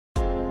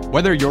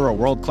Whether you're a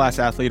world-class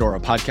athlete or a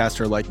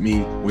podcaster like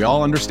me, we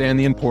all understand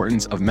the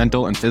importance of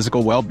mental and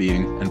physical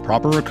well-being and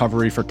proper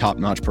recovery for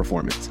top-notch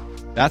performance.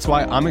 That's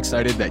why I'm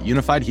excited that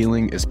Unified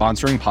Healing is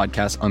sponsoring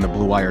podcasts on the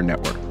Blue Wire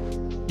Network.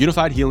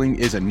 Unified Healing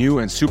is a new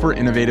and super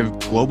innovative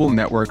global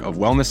network of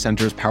wellness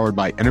centers powered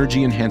by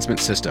Energy Enhancement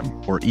System,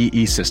 or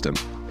EE System.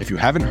 If you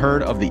haven't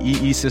heard of the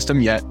EE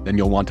System yet, then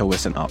you'll want to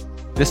listen up.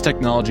 This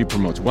technology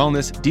promotes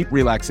wellness, deep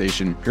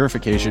relaxation,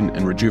 purification,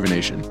 and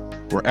rejuvenation.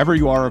 Wherever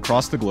you are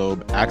across the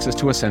globe, access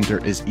to a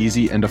center is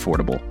easy and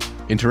affordable.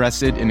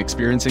 Interested in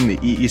experiencing the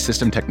EE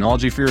System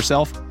technology for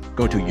yourself?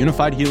 Go to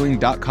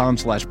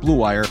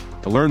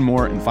unifiedhealing.com/bluewire to learn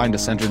more and find a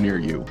center near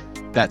you.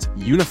 That's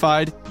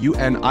unified,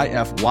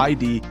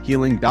 UNIFYD,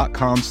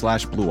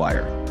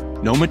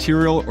 healing.com/bluewire. No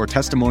material or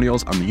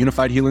testimonials on the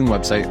Unified Healing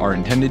website are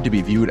intended to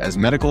be viewed as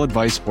medical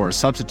advice or a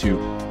substitute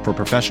for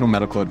professional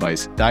medical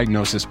advice,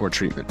 diagnosis, or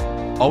treatment.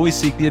 Always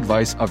seek the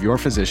advice of your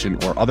physician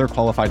or other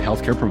qualified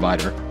healthcare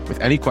provider with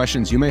any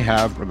questions you may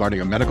have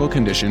regarding a medical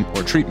condition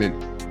or treatment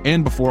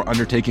and before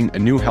undertaking a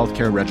new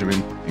healthcare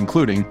regimen,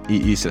 including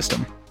EE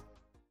System.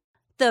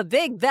 The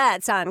Big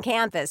Bets on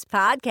Campus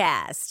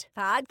podcast.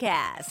 All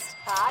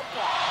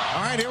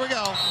right, here we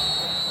go.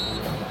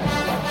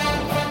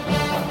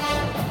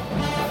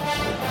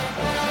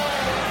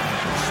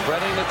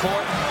 Spreading the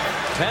court.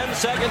 10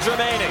 seconds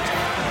remaining.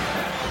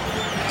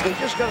 They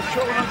just got to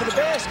throw it under the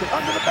basket.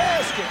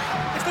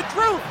 It's the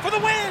truth for the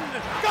win.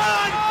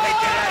 Gone. They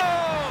did it.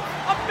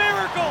 A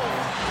miracle.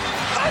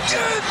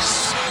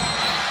 Hudgens.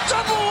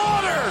 Double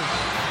order.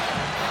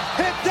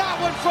 Hit that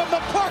one from the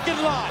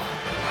parking lot.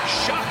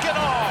 Shock and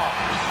awe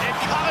in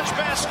college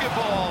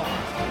basketball.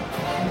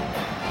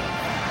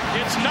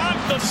 It's not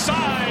the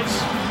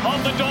size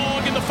of the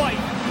dog in the fight.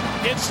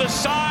 It's the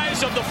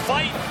size of the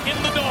fight in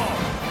the dog.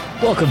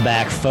 Welcome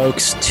back,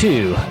 folks,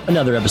 to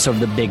another episode of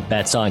the Big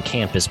Bets on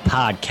Campus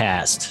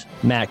podcast.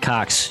 Matt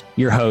Cox,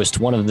 your host,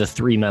 one of the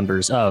three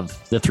members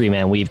of the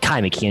three-man weave,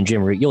 Kai McKee and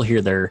Jim Root. You'll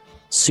hear their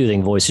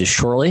soothing voices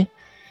shortly.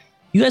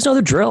 You guys know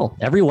the drill.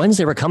 Every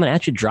Wednesday, we're coming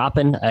at you,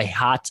 dropping a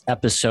hot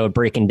episode,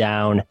 breaking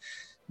down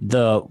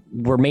the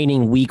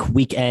remaining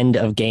weekend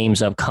of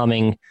games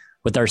upcoming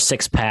with our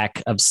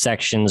six-pack of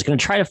sections. Going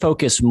to try to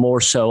focus more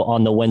so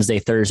on the Wednesday,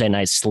 Thursday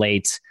night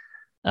slate.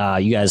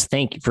 You guys,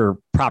 thank you for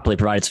properly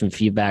providing some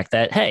feedback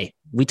that, hey,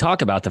 we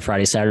talk about the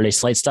Friday, Saturday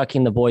slate.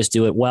 Stuckey, the boys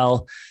do it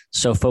well.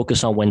 So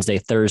focus on Wednesday,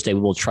 Thursday. We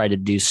will try to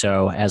do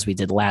so as we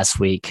did last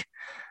week.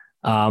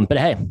 But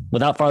hey,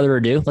 without further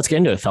ado, let's get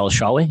into it, fellas,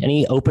 shall we?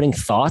 Any opening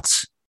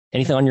thoughts?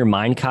 Anything on your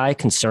mind, Kai?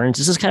 Concerns?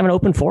 This is kind of an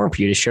open forum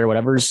for you to share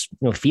whatever's,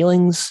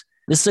 feelings.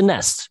 This is a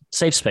nest,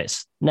 safe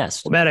space,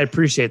 nest. Well, Matt, I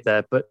appreciate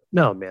that, but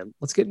no, man,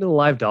 let's get into the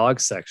live dog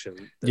section.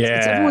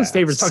 It's everyone's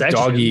favorite section.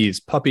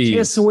 Doggies, puppies. He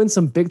has to win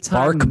some big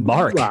time.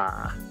 Bark.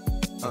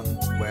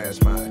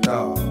 Where's my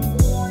dog?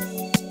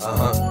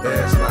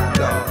 There's my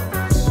dog.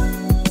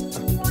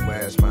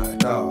 Where's my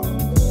dog?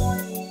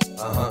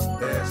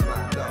 There's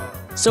my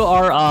dog. So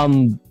our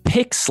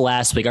picks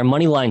last week, our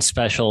money line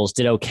specials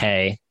did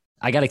okay.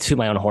 I got to toot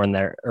my own horn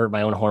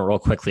real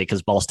quickly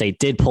because Ball State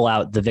did pull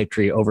out the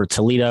victory over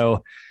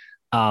Toledo.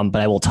 But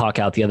I will talk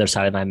out the other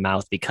side of my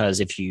mouth because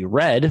if you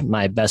read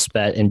my best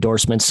bet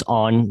endorsements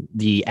on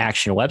the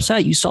Action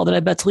website, you saw that I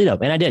bet Toledo,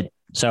 and I did.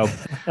 So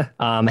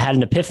I had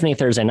an epiphany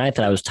Thursday night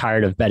that I was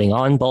tired of betting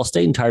on Ball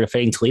State and tired of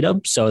fading Toledo.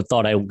 So I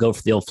thought I would go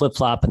for the old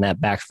flip-flop, and that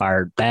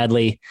backfired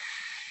badly.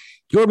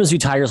 Your Mizzou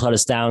Tigers let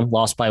us down,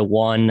 lost by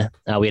 1.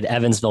 We had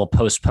Evansville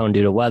postponed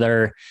due to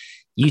weather.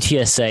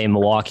 UTSA,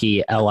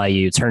 Milwaukee,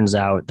 LIU. Turns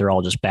out they're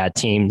all just bad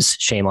teams.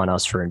 Shame on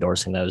us for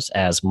endorsing those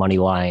as money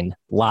line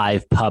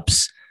live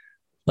pups.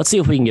 Let's see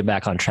if we can get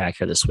back on track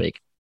here this week.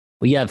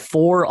 We have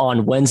 4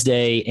 on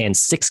Wednesday and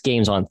 6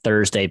 games on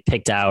Thursday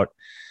picked out.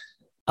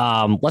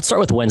 Let's start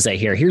with Wednesday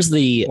here. Here's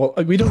the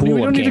we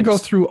don't need to go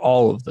through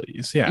all of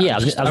these. Yeah, I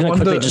was going to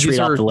quickly just read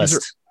off the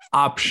list.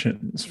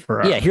 Options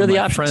for here are the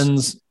options.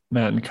 Friends,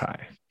 Matt and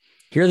Kai.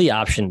 Here are the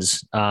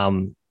options.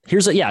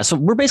 So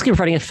we're basically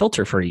providing a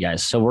filter for you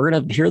guys. So we're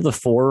going to hear the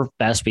 4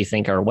 best we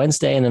think are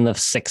Wednesday and then the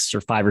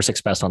 5 or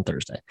 6 best on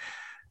Thursday.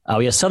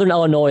 We have Southern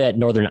Illinois at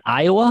Northern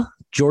Iowa,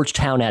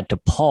 Georgetown at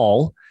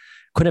DePaul,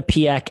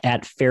 Quinnipiac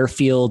at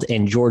Fairfield,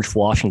 and George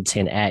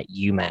Washington at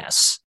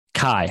UMass.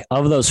 Kai,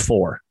 of those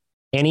 4,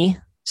 any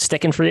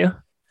sticking for you?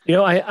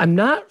 I'm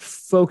not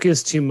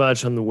focused too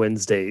much on the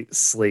Wednesday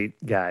slate,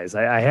 guys.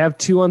 I have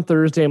 2 on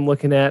Thursday I'm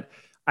looking at.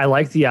 I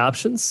like the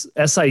options.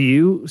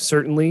 SIU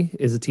certainly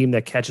is a team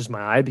that catches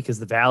my eye because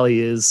the Valley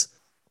is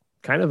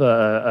kind of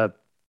a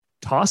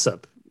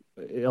toss-up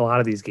in a lot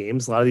of these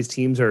games. A lot of these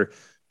teams are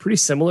pretty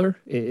similar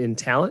in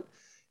talent.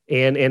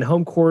 And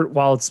home court,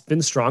 while it's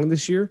been strong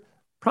this year,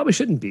 probably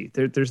shouldn't be.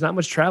 There's not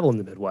much travel in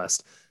the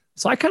Midwest.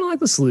 So I kind of like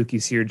the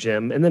Salukis here,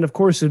 Jim. And then, of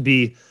course, it would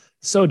be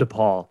so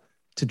DePaul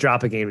to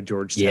drop a game to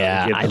Georgetown.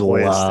 Yeah, and get the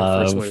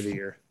first win of the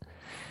year.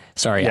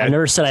 Sorry, I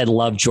never said I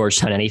love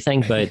Georgetown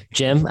anything, but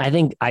Jim, I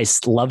think I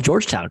love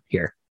Georgetown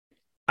here.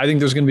 I think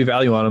there's going to be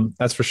value on him.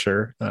 That's for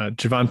sure.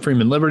 Javon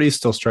Freeman Liberty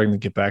still struggling to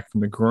get back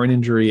from a groin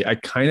injury. I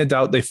kind of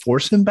doubt they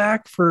force him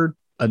back for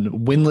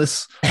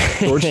winless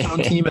Georgetown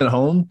team at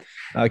home.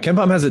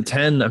 KenPom has it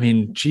 10. I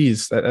mean,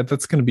 geez,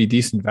 that's going to be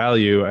decent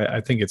value.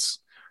 I think it's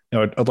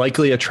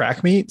likely a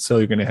track meet, so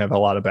you're going to have a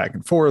lot of back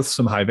and forth,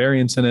 some high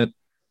variance in it.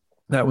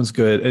 That one's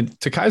good. And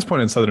to Kai's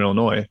point in Southern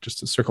Illinois, just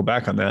to circle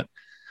back on that,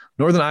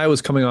 Northern Iowa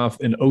is coming off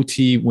an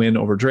OT win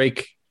over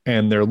Drake,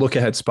 and their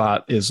look-ahead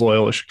spot is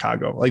Loyola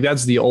Chicago. Like,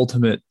 that's the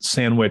ultimate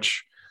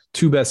sandwich,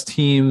 two best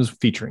teams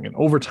featuring an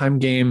overtime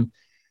game.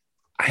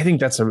 I think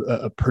that's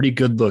a pretty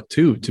good look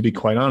too, to be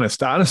quite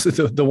honest. Honestly,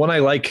 the one I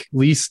like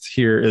least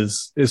here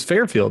is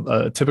Fairfield,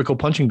 a typical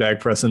punching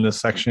bag for us in this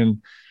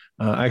section.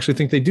 I actually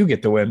think they do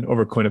get the win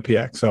over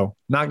Quinnipiac, so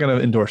not going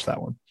to endorse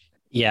that one.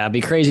 Yeah, it'd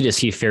be crazy to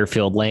see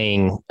Fairfield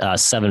laying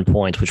 7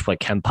 points, which what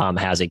KenPom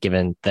has it,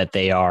 given that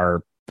they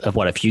are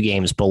a few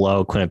games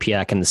below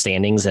Quinnipiac in the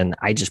standings. And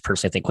I just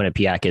personally think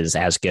Quinnipiac is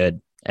as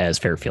good as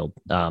Fairfield.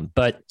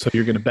 But so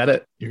you're going to bet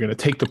it? You're going to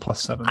take the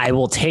 +7? I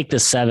will take the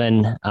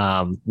 7.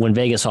 When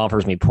Vegas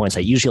offers me points,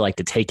 I usually like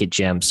to take it,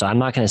 Jim. So I'm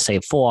not going to say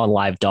full on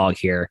live dog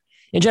here.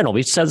 In general,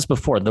 we've said this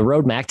before, the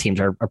road MAC teams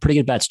are pretty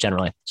good bets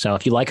generally. So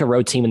if you like a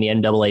road team in the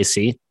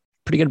NAAC,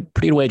 pretty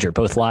good wager,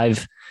 both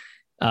live,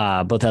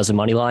 both as a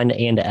money line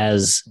and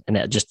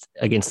just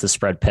against the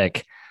spread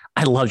pick.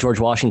 I love George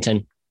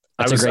Washington.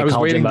 That's a great call. I was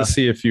waiting to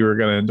see if you were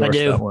going to endorse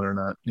that one or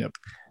not. Yep.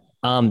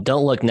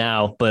 Don't look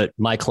now, but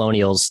my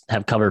Colonials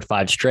have covered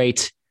 5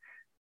 straight.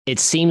 It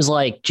seems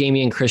like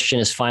Jamie and Christian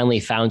has finally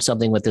found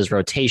something with his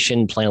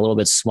rotation, playing a little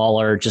bit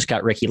smaller. Just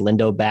got Ricky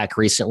Lindo back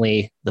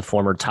recently, the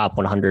former top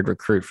 100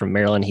 recruit from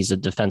Maryland. He's a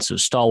defensive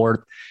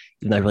stalwart,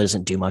 even though he really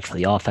doesn't do much for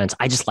the offense.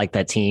 I just like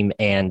that team,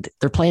 and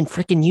they're playing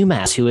freaking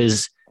UMass, who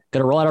is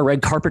going to roll out a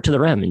red carpet to the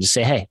rim and just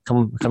say, hey,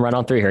 come right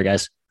on through here,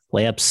 guys.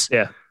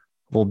 Layups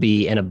will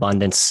be in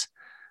abundance.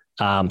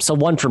 So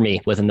 1 for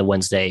me within the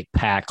Wednesday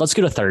pack. Let's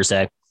go to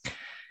Thursday.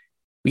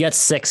 We got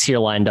 6 here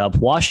lined up.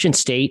 Washington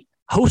State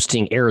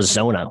hosting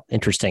Arizona.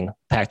 Interesting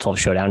Pac-12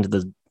 showdown. To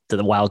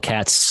the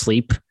Wildcats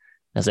sleep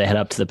as they head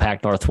up to the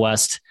Pac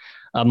Northwest.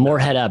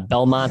 Moorhead at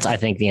Belmont. I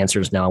think the answer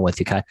is no. I'm with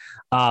you, Kai.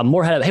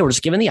 Moorhead. Hey, we're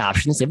just giving the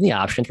options.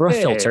 We're a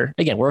filter.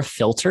 Again, we're a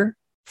filter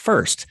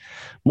first.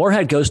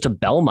 Moorhead goes to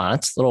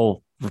Belmont.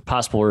 Little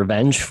possible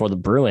revenge for the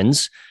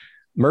Bruins.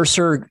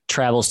 Mercer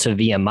travels to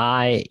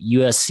VMI.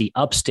 USC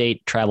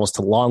Upstate travels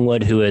to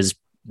Longwood, who is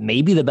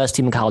maybe the best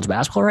team in college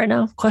basketball right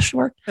now? ?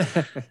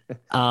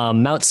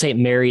 Mount St.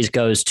 Mary's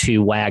goes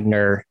to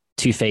Wagner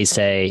to face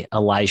a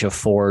Elijah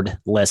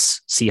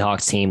Ford-less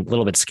Seahawks team. A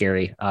little bit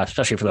scary,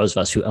 especially for those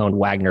of us who own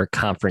Wagner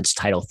Conference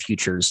title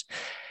futures.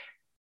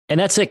 And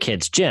that's it,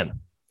 kids. Jim,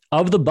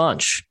 of the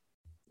bunch,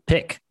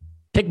 pick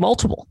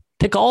multiple,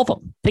 pick all of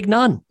them, pick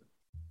none.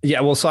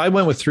 Yeah, well, so I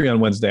went with 3 on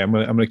Wednesday. I'm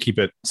going to keep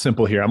it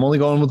simple here. I'm only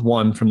going with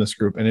 1 from this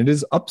group, and it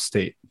is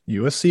Upstate.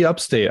 USC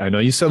Upstate. I know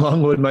you said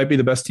Longwood might be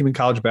the best team in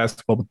college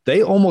basketball, but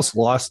they almost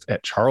lost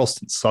at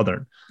Charleston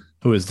Southern,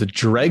 who is the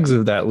dregs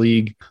of that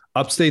league.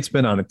 Upstate's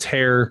been on a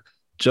tear,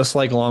 just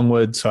like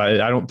Longwood, so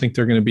I don't think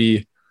they're going to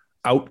be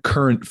out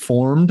current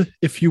formed,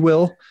 if you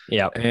will.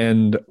 Yeah.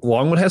 And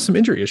Longwood has some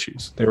injury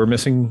issues. They were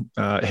missing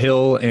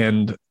Hill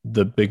and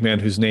the big man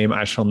whose name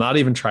I shall not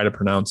even try to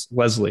pronounce,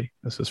 Leslie.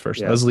 That's his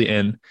first. Leslie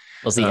N.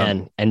 Leslie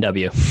N.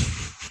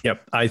 NW.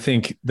 Yep. I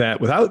think that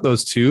without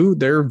those two,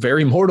 they're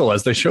very mortal,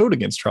 as they showed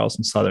against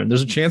Charleston Southern.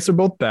 There's a chance they're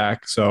both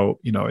back. So,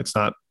 it's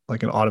not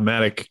like an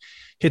automatic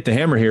hit the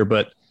hammer here,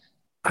 but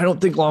I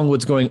don't think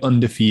Longwood's going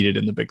undefeated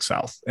in the Big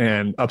South.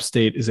 And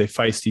Upstate is a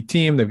feisty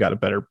team. They've got a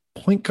better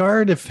point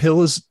guard if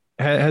Hill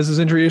has his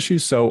injury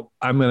issues. So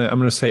I'm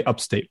gonna say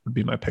Upstate would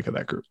be my pick of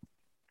that group.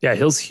 Yeah,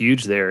 Hill's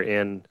huge there,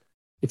 and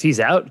if he's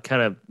out,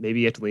 kind of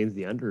maybe you have to lean to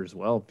the under as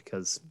well,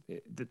 because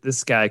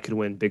this guy could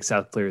win Big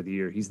South Player of the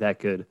Year. He's that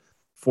good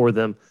for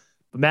them.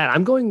 But Matt,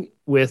 I'm going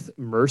with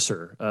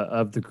Mercer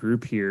of the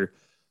group here.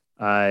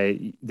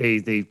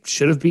 They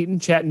should have beaten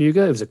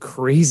Chattanooga. It was a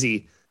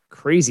crazy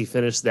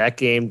finish to that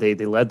game. They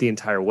led the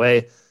entire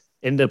way,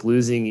 ended up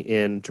losing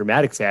in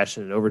dramatic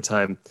fashion in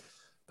overtime.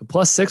 But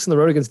 +6 on the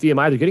road against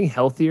VMI. They're getting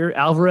healthier.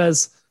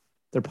 Alvarez,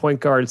 their point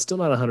guard, is still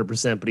not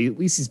 100%, but at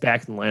least he's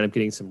back in the lineup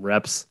getting some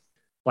reps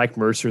like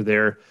Mercer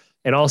there.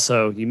 And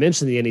also, you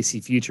mentioned the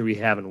NEC future we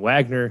have in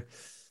Wagner.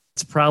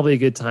 It's probably a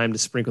good time to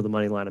sprinkle the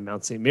money line of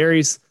Mount St.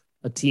 Mary's,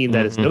 a team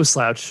that is no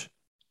slouch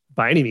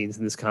by any means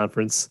in this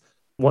conference,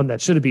 one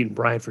that should have beaten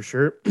Bryant for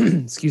sure,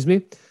 excuse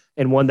me,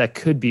 and one that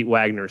could beat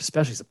Wagner,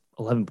 especially as an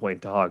 11-point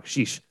dog.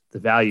 Sheesh, the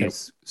value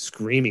is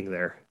screaming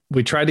there.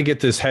 We tried to get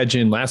this hedge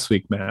in last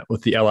week, Matt,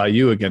 with the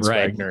LIU against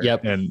Wagner,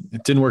 and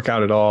it didn't work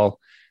out at all.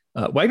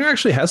 Wagner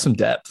actually has some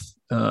depth.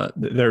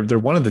 They're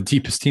one of the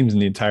deepest teams in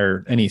the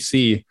entire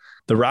NEC.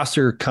 The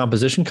roster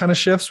composition kind of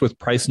shifts with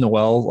Price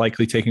Noel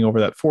likely taking over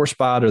that 4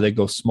 spot, or they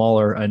go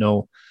smaller. I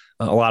know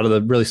a lot of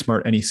the really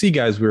smart NEC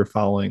guys we were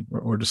following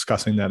were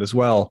discussing that as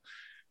well.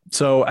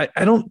 So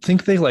I don't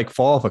think they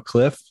fall off a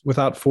cliff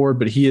without Ford,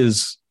 but he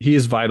is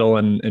vital,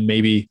 and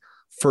maybe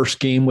first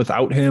game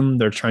without him,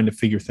 they're trying to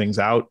figure things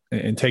out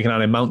and taking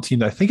on a Mount team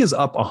that I think is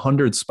up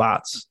 100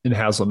 spots in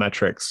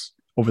Haslametrics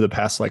over the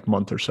past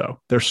month or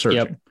so. They're surging.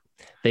 Yep.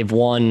 They've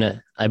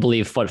won, I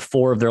believe,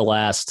 4 of their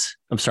last,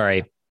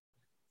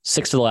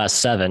 6 to the last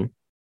 7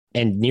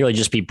 and nearly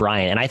just beat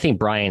Bryant. And I think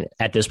Bryant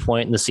at this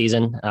point in the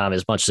season,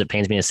 as much as it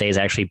pains me to say, is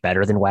actually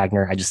better than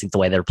Wagner. I just think the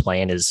way they're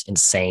playing is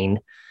insane.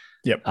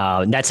 Yep.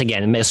 That's,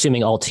 again,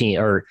 assuming all team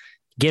or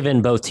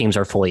given both teams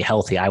are fully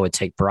healthy, I would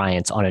take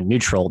Bryant on a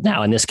neutral.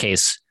 Now, in this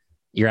case,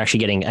 you're actually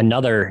getting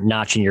another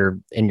notch in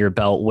your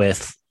belt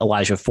with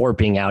Elijah Ford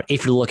being out.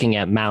 If you're looking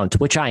at Mount,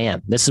 which I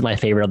am, this is my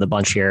favorite of the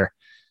bunch here.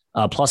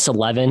 Plus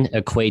 11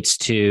 equates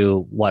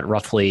to what,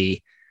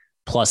 roughly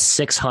plus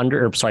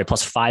 600, or sorry,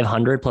 plus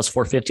 500, plus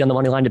 450 on the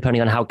money line,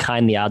 depending on how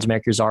kind the odds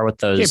makers are with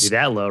those. Can't be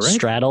that low, right?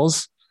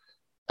 Straddles.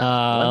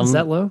 Is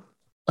that low?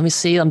 Let me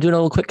see. I'm doing a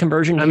little quick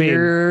conversion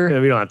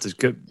here. We don't have to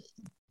go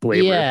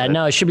belabor. Yeah,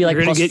 no, it should be like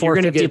plus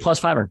 450, plus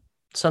 500.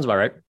 Sounds about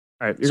right.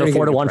 All right, so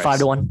 4 to 1, 5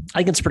 to 1. I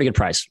think it's a pretty good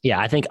price. Yeah,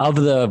 I think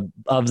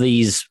of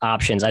these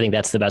options, I think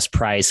that's the best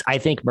price. I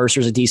think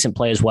Mercer's a decent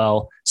play as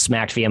well.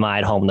 Smacked VMI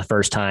at home the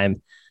first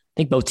time. I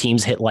think both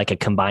teams hit like a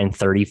combined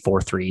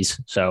 34 threes.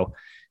 So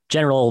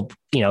general,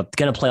 going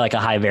to play like a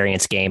high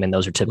variance game, and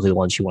those are typically the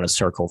ones you want to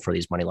circle for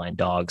these moneyline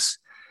dogs.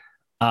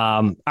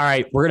 All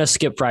right, we're going to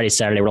skip Friday,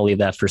 Saturday. We're going to leave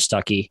that for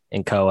Stuckey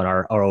and Co. and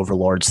our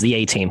overlords, the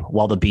A team,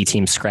 while the B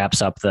team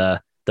scraps up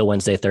the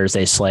Wednesday,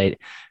 Thursday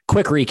slate.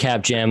 Quick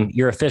recap, Jim,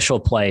 your official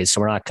plays. So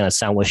we're not going to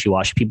sound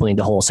wishy-washy. People need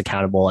to hold us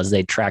accountable as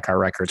they track our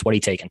records. What are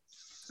you taking?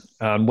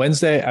 On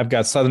Wednesday, I've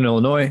got Southern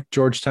Illinois,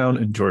 Georgetown,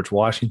 and George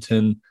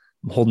Washington.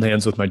 I'm holding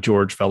hands with my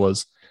George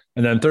fellas.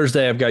 And then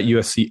Thursday, I've got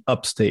USC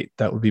Upstate.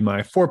 That would be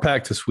my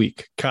 4-pack this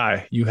week.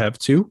 Kai, you have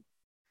 2?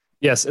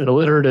 Yes, an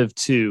alliterative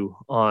 2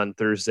 on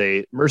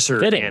Thursday.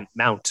 Mercer Fitting. And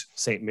Mount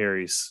St.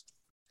 Mary's.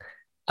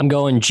 I'm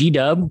going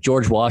G-Dub,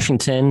 George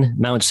Washington,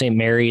 Mount St.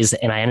 Mary's,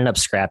 and I ended up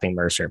scrapping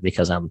Mercer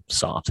because I'm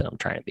soft and I'm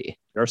trying to be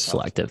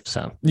selective.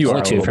 So you are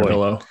only 2 for me.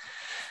 Low.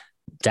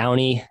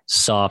 Downey,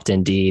 soft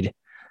indeed.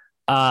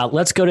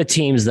 Let's go to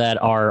teams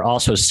that are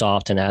also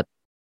soft and at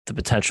the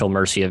potential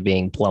mercy of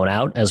being blown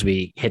out as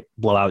we hit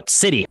blowout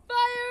city.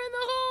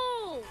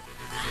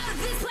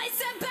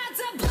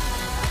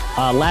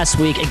 Last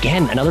week,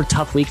 again, another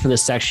tough week for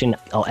this section.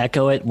 I'll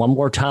echo it one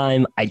more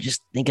time. I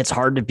just think it's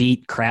hard to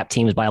beat crap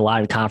teams by a lot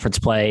in conference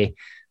play.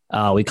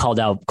 We called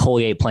out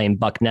Colgate playing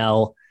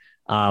Bucknell.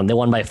 They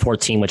won by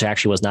 14, which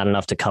actually was not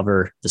enough to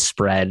cover the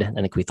spread.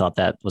 I think we thought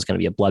that was going to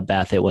be a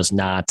bloodbath. It was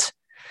not.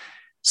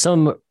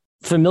 Some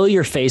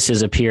familiar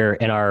faces appear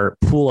in our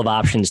pool of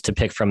options to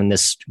pick from in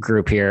this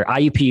group here.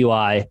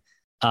 IUPUI.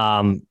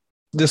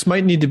 This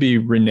might need to be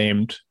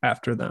renamed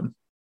after them.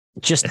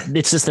 It's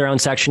just their own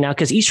section now,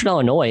 because Eastern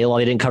Illinois, while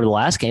they didn't cover the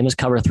last game, has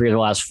covered 3 of the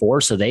last 4.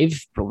 So they've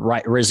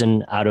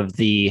risen out of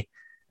the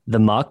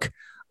muck.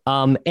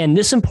 And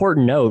this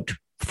important note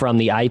from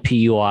the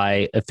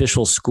IPUI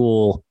official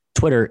school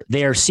Twitter,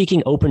 they are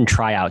seeking open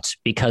tryouts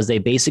because they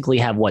basically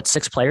have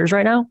 6 players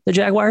right now, the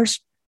Jaguars,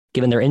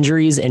 given their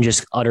injuries and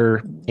just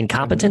utter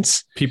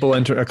incompetence.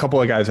 A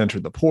couple of guys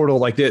entered the portal.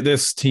 Like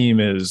this team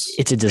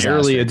it's a disaster.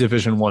 Barely a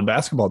Division I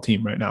basketball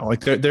team right now.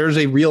 Like there's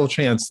a real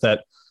chance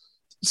that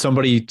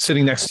somebody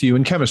sitting next to you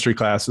in chemistry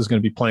class is going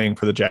to be playing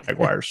for the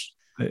Jaguars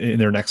in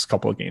their next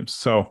couple of games.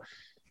 So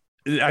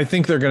I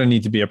think they're going to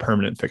need to be a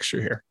permanent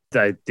fixture here.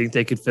 I think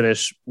they could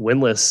finish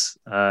winless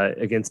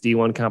against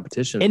D1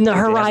 competition. In the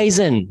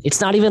horizon. It's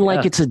not even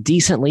like it's a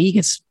decent league.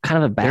 It's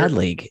kind of a bad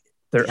league.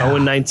 They're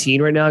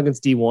 0-19 right now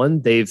against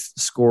D1. They've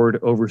scored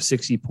over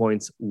 60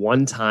 points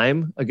one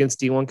time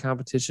against D1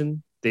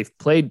 competition. They've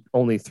played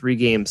only 3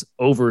 games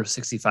over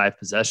 65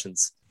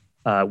 possessions,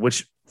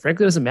 which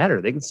frankly doesn't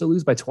matter. They can still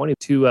lose by 20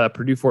 to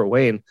Purdue Fort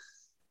Wayne,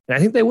 and I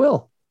think they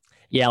will.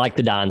 Yeah, I like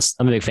the Dons.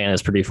 I'm a big fan of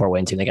this Purdue Fort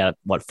Wayne team. They got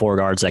 4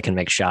 guards that can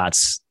make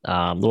shots.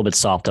 A little bit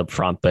soft up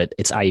front, but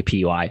it's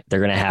IUPUI. They're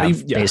going to have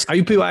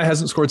IUPUI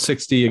hasn't scored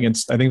 60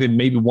 against. I think they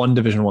maybe one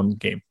Division I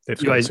game.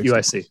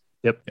 UIC.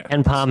 Yep. Yeah.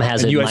 And Palm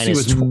has it. UIC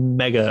was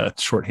mega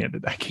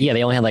shorthanded that game. Yeah,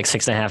 they only had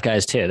 6.5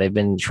 guys too. They've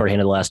been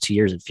shorthanded the last 2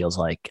 years. It feels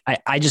like.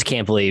 I just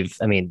can't believe.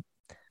 I mean,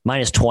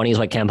 minus 20 is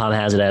what KenPom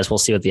has it as. We'll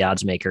see what the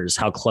odds makers,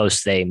 how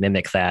close they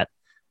mimic that.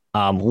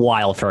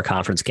 Wild for a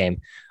conference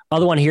game.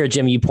 Other one here,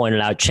 Jim, you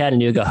pointed out,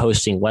 Chattanooga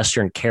hosting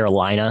Western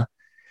Carolina.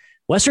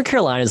 Western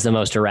Carolina is the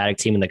most erratic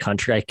team in the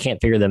country. I can't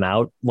figure them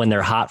out. When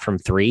they're hot from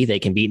 3, they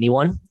can beat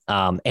anyone.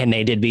 And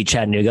they did beat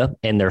Chattanooga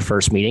in their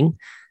first meeting.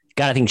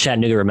 I think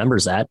Chattanooga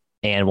remembers that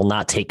and will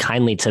not take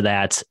kindly to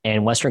that.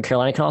 And Western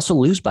Carolina can also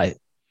lose by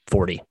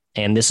 40.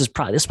 And this is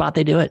probably the spot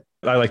they do it.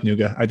 I like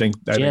Nuga. I think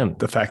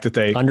the fact that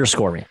they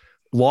underscore me.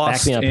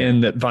 Lost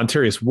and that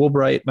Vontarius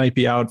Woolbright might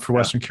be out for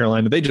Western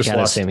Carolina. They just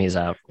lost him. He's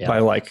out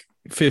by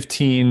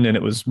 15, and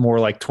it was more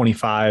like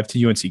 25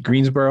 to UNC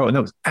Greensboro, and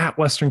that was at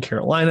Western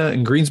Carolina,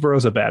 and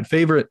Greensboro's a bad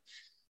favorite.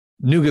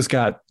 Nuga's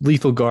got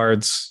lethal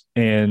guards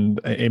and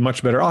a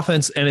much better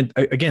offense. And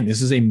again,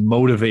 this is a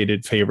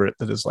motivated favorite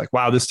that is like,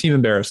 wow, this team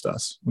embarrassed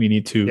us. We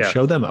need to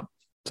show them up.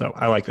 So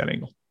I like that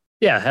angle.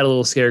 Yeah, had a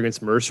little scare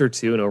against Mercer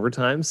too in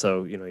overtime.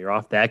 So, you're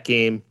off that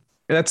game.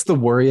 That's the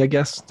worry, I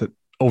guess, that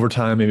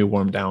overtime maybe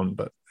warm down,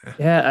 but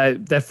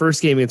that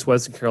first game against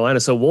Western Carolina.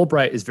 So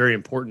Woolbright is very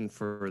important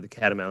for the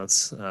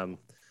Catamounts,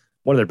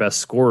 one of their best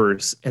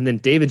scorers. And then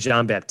David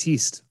John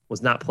Baptiste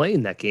was not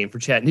playing that game for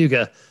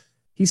Chattanooga.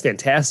 He's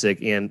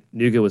fantastic, and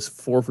Nuga was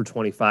 4 for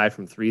 25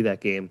 from 3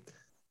 that game.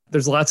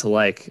 There's a lot to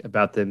like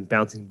about them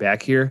bouncing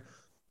back here.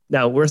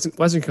 Now,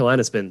 Western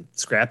Carolina's been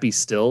scrappy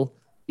still.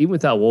 Even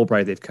without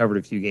Woolbright, they've covered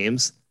a few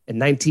games. And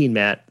 19,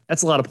 Matt,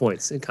 that's a lot of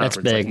points in conference,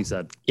 that's big. like you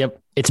said.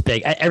 Yep, it's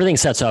big. Everything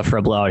sets up for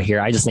a blowout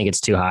here. I just think it's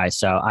too high,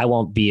 so I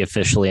won't be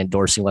officially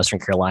endorsing Western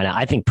Carolina.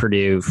 I think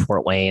Purdue,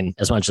 Fort Wayne,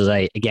 as much as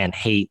I, again,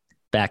 hate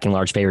backing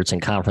large favorites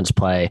in conference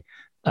play,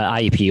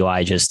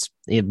 IUPUI just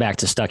back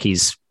to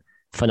Stuckey's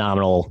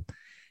phenomenal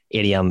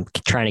idiom,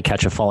 trying to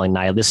catch a falling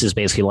knife. This is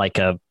basically like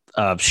a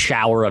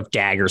shower of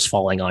daggers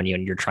falling on you,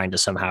 and you're trying to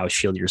somehow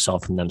shield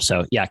yourself from them.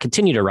 So, yeah,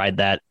 continue to ride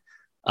that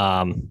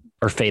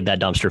or fade that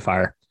dumpster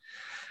fire.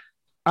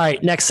 All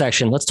right, next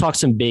section. Let's talk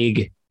some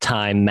big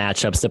time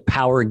matchups, the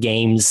power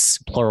games,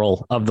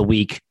 plural, of the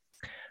week.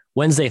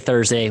 Wednesday,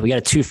 Thursday, we got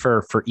a two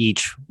for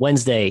each.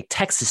 Wednesday,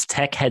 Texas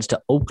Tech heads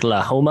to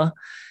Oklahoma,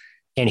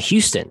 and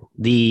Houston,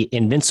 the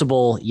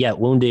invincible yet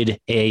wounded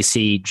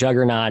AAC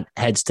juggernaut,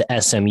 heads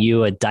to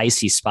SMU, a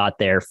dicey spot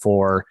there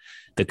for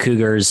the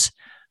Cougars.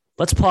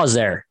 Let's pause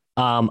there.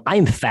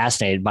 I'm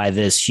fascinated by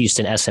this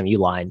Houston SMU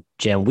line,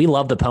 Jim. We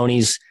love the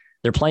Ponies.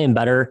 They're playing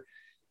better.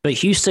 But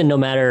Houston, no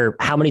matter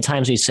how many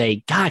times we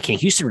say, God, can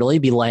Houston really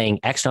be laying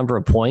X number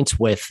of points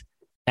with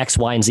X,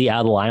 Y, and Z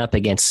out of the lineup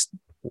against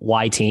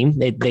Y team?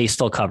 They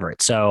still cover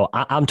it. So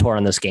I'm torn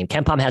on this game.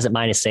 KenPom has it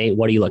 -8.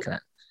 What are you looking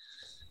at?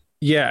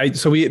 Yeah,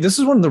 this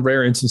is one of the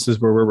rare instances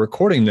where we're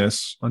recording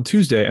this on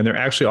Tuesday, and there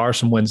actually are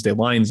some Wednesday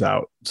lines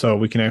out. So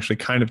we can actually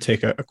kind of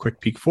take a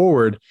quick peek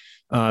forward.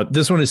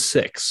 This one is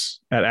 6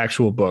 at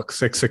actual book,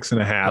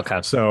 6.5.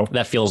 Okay. So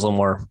that feels a little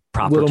more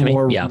proper, a little to me.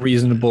 more Yeah.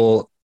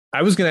 reasonable.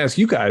 I was going to ask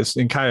you guys,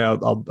 and Kai,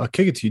 I'll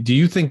kick it to you. Do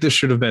you think this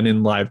should have been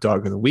in live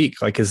dog of the week?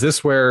 Like, is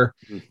this where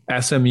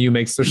SMU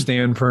makes their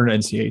stand for an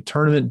NCAA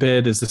tournament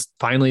bid? Is this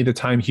finally the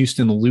time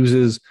Houston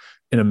loses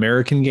an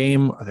American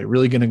game? Are they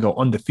really going to go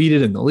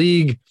undefeated in the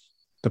league?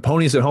 The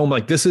Ponies at home,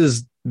 like, this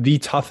is the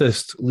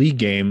toughest league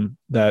game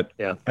that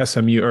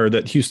SMU or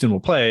that Houston will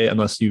play,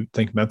 unless you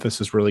think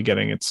Memphis is really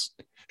getting its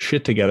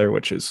shit together,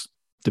 which is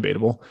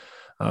debatable.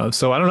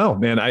 So I don't know,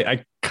 man.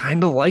 I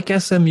kind of like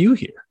SMU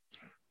here.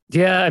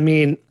 Yeah, I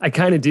mean, I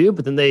kind of do,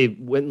 but then they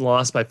went and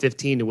lost by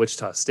 15 to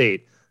Wichita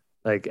State.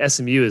 Like,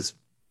 SMU is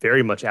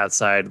very much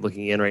outside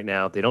looking in right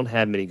now. They don't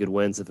have many good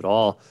wins, if at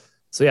all.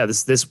 So, yeah,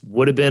 this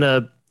would have been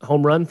a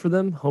home run for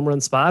them, home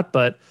run spot,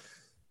 but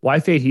why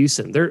fade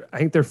Houston? I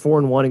think they're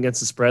 4-1 against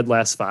the spread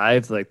last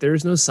 5. Like,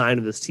 there's no sign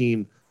of this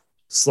team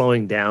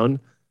slowing down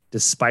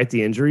despite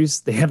the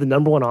injuries. They have the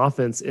number 1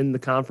 offense in the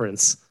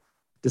conference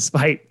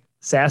despite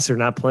Sasser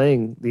not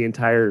playing the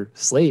entire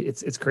slate.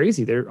 It's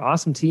crazy. They're an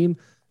awesome team.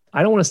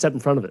 I don't want to step in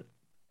front of it.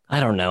 I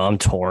don't know. I'm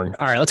torn.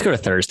 All right, let's go to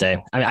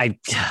Thursday. I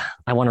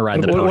want to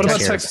ride the Ponies. What about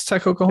here. Texas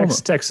Tech, Oklahoma?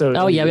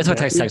 Oh, yeah, we talk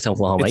Texas Tech,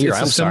 Oklahoma.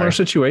 It's a similar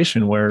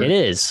situation where it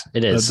is.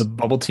 The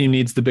bubble team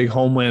needs the big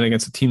home win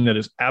against a team that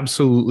is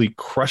absolutely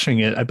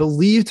crushing it. I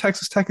believe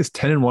Texas Tech is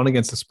 10-1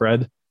 against the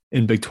spread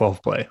in Big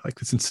 12 play. Like,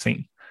 it's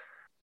insane.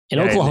 And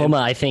Oklahoma,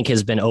 I think,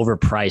 has been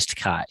overpriced,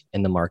 Kai,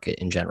 in the market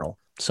in general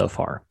so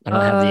far. I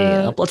don't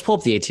have let's pull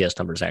up the ATS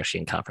numbers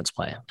actually in conference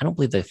play. I don't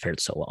believe they've fared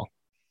so well.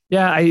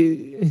 Yeah,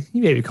 you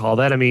maybe call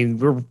that. I mean,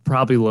 we're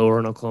probably lower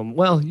in Oklahoma.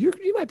 Well, you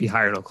might be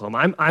higher in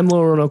Oklahoma. I'm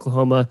lower in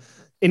Oklahoma.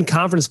 In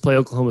conference play,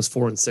 Oklahoma's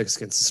 4-6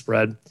 against the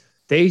spread.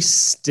 They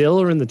still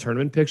are in the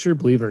tournament picture,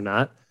 believe it or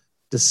not,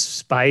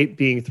 despite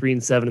being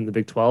 3-7 in the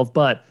Big 12.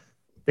 But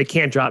they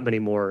can't drop many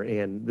more,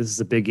 and this is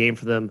a big game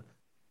for them.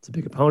 It's a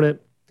big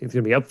opponent. I think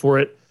they're going to be up for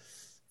it.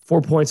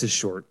 4 points is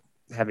short.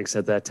 Having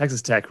said that,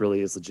 Texas Tech really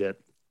is legit.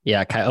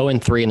 Yeah,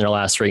 0-3 in their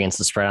last 3 against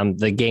the spread.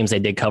 The games they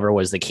did cover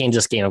was the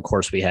Kansas game. Of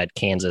course, we had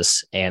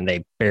Kansas, and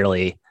they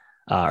barely,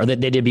 they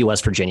did beat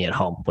West Virginia at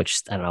home,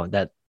 which I don't know,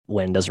 that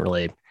win doesn't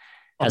really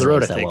on the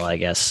road, that well, I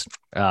guess.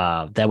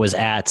 That was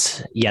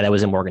that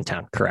was in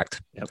Morgantown,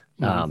 correct?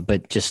 Yep.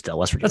 But just still,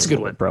 West Virginia. That's a good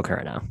win. Broken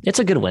right now. It's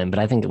a good win, but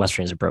I think West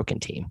Virginia's a broken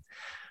team.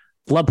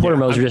 Love Porter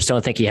Moser, just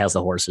don't think he has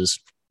the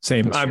horses.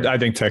 Same. I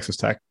think Texas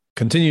Tech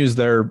continues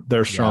their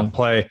strong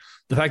play.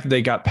 The fact that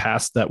they got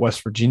past that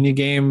West Virginia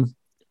game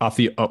off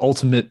the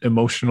ultimate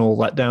emotional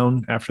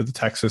letdown after the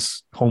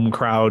Texas home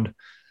crowd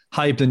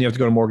hyped, and you have to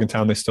go to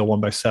Morgantown. They still won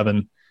by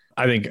 7.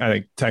 I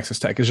think Texas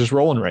Tech is just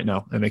rolling right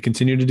now, and they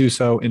continue to do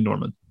so in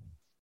Norman.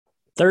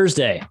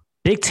 Thursday,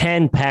 Big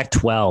 10,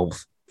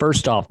 Pac-12.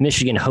 First off,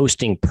 Michigan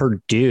hosting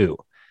Purdue.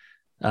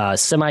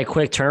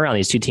 Semi-quick turnaround.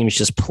 These two teams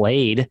just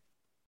played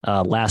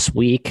last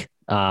week.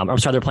 I'm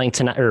sorry, they're playing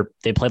tonight, or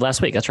they played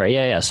last week. That's right.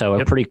 Yeah. So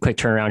a pretty quick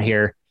turnaround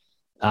here.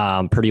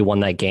 Purdue won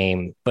that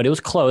game, but it was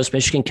close.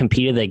 Michigan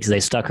competed. They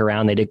stuck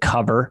around. They did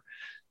cover.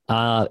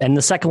 And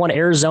the second one,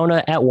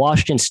 Arizona at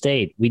Washington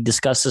State. We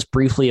discussed this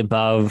briefly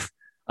above.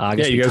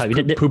 You guys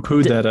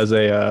poo-pooed that as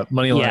a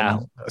money line. Yeah.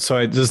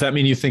 So does that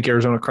mean you think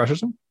Arizona crushes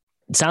them?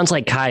 It sounds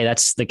like, Kai,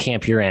 that's the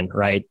camp you're in,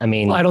 right? I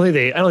mean, I don't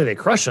think they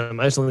crush them.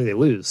 I just don't think they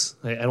lose.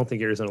 I don't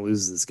think Arizona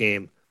loses this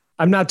game.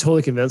 I'm not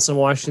totally convinced on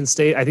Washington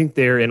State. I think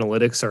their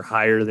analytics are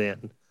higher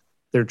than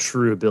their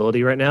true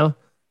ability right now.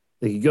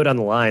 Like, you go down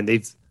the line,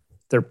 they've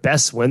their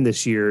best win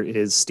this year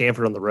is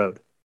Stanford on the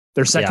road.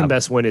 Their second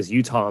best win is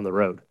Utah on the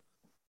road.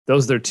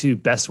 Those are their two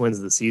best wins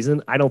of the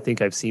season. I don't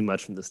think I've seen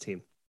much from this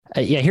team.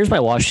 Here's my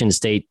Washington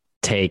State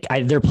take.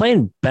 They're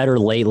playing better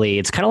lately.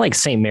 It's kind of like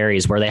St.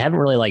 Mary's, where they haven't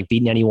really like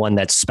beaten anyone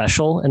that's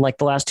special in like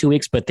the last 2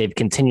 weeks, but they've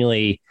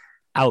continually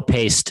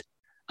outpaced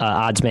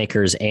odds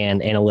makers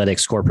and analytics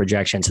score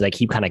projections. So they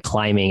keep kind of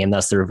climbing, and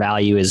thus their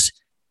value is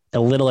a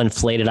little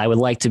inflated. I would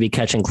like to be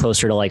catching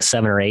closer to like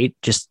 7 or 8,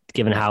 just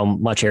given how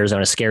much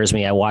Arizona scares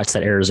me. I watched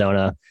that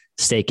Arizona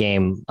State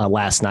game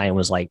last night and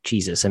was like,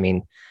 Jesus. I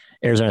mean,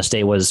 Arizona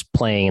State was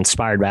playing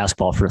inspired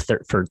basketball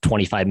for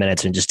 25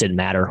 minutes and just didn't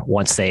matter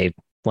once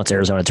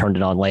Arizona turned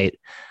it on late.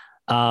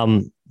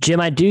 Jim,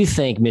 I do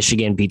think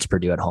Michigan beats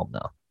Purdue at home,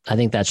 though. I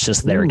think that's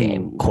just their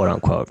game, quote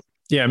unquote.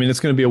 Yeah, I mean, it's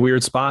going to be a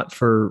weird spot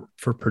for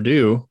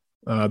Purdue.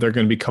 They're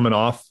going to be coming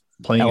off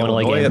playing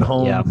Illinois at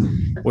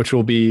home, which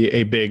will be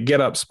a big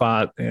get-up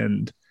spot.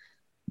 And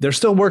they're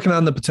still working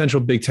on the potential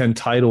Big Ten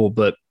title,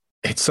 but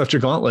it's such a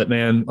gauntlet,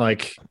 man.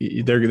 Like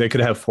they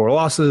could have 4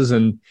 losses,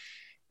 and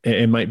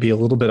it might be a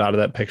little bit out of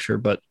that picture.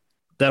 But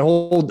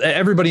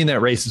everybody in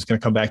that race is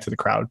going to come back to the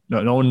crowd.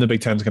 No one in the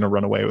Big Ten is going to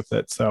run away with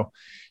it. So,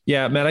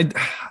 yeah, man,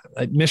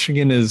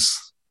 Michigan is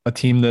a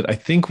team that I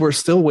think we're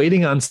still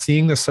waiting on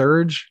seeing the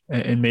surge,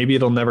 and maybe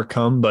it'll never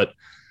come, but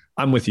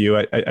I'm with you.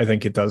 I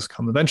think it does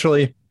come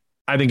eventually.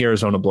 I think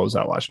Arizona blows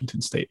out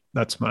Washington State.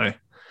 That's my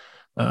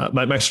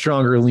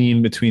stronger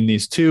lean between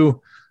these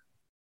two.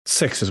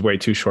 6 is way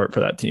too short for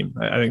that team.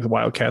 I think the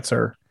Wildcats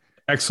are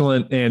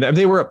excellent, and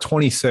they were up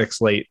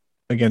 26 late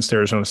against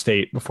Arizona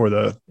State before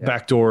the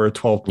backdoor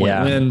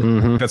 12-point win.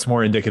 Mm-hmm. That's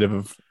more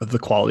indicative of the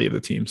quality of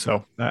the team.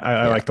 So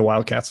I like the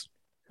Wildcats.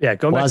 Yeah,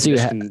 going back to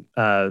Michigan,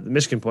 the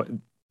Michigan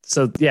point.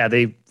 So, yeah,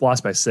 they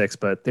lost by 6,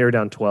 but they were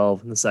down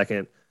 12 in the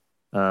second.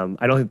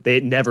 I don't think they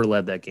never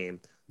led that game.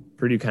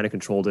 Purdue kind of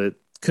controlled it.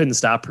 Couldn't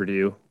stop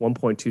Purdue.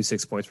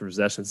 1.26 points per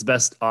possession. It's the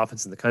best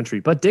offense in the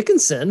country. But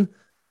Dickinson,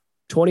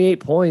 28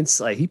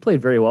 points. He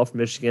played very well for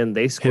Michigan.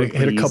 They scored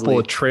hit a couple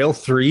of trail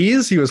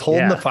threes. He was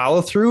holding the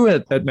follow through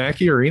at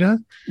Mackey Arena.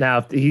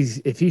 Now,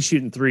 if he's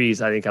shooting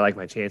threes, I think I like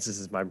my chances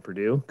as my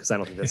Purdue, because I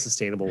don't think that's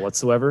sustainable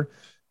whatsoever.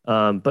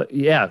 But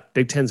yeah,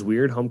 Big Ten's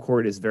weird. Home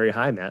court is very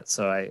high, Matt.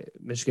 So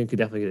Michigan could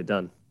definitely get it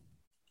done.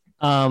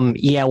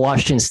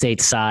 Washington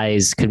State's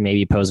size could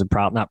maybe pose a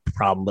problem, not a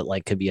problem, but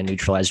like could be a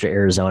neutralizer to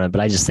Arizona.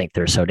 But I just think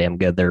they're so damn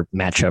good. They're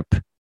matchup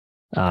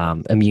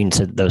immune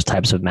to those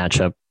types of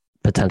matchup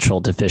potential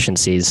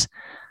deficiencies.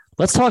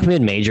 Let's talk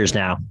mid majors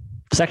now.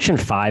 Section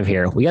 5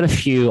 here. We got a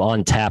few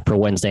on tap for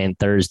Wednesday and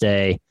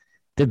Thursday.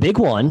 The big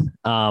one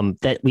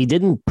that we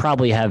didn't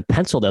probably have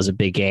penciled as a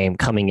big game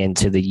coming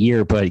into the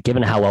year, but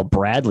given how well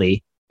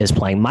Bradley is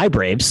playing, my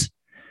Braves,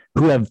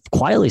 who have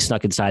quietly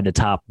snuck inside the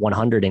top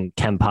 100 in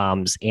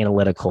KenPom's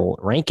analytical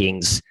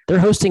rankings, they're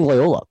hosting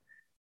Loyola.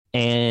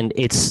 And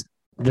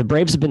the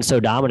Braves have been so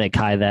dominant,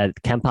 Kai, that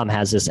KenPom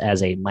has this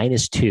as a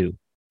 -2,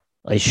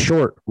 a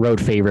short road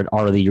favorite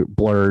are the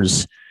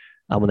Blurs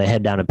when they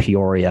head down to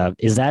Peoria.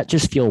 Is that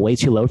just feel way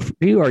too low for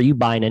you, or are you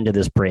buying into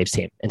this Braves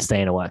team and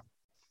staying away?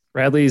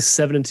 Bradley's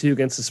 7-2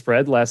 against the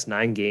spread the last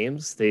 9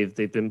 games. They've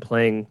been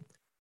playing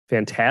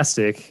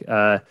fantastic.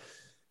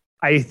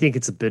 I think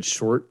it's a bit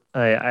short.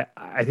 I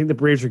think the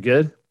Braves are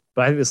good,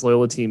 but I think this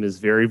Loyola team is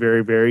very,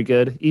 very, very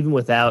good. Even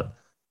without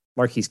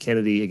Marquise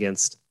Kennedy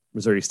against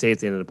Missouri State,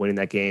 they ended up winning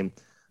that game.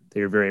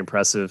 They were very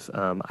impressive.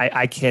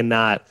 I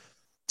cannot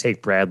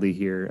take Bradley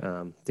here.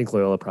 I think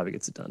Loyola probably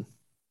gets it done.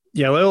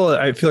 Yeah, Loyola,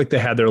 I feel like they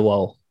had their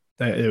lull.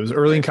 It was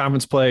early in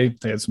conference play.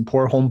 They had some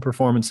poor home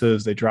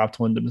performances. They dropped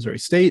one to Missouri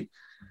State.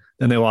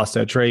 Then they lost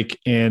at Drake,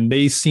 and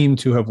they seem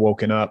to have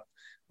woken up.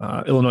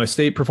 Illinois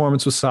State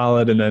performance was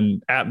solid, and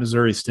then at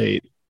Missouri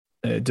State,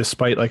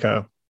 despite like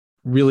a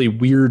really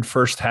weird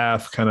first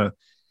half, kind of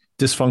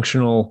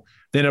dysfunctional,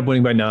 they ended up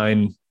winning by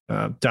 9,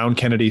 down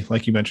Kennedy,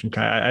 like you mentioned,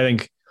 Kai. I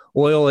think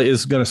Loyola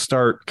is going to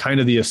start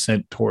kind of the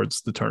ascent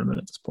towards the tournament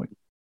at this point.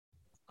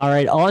 All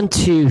right, on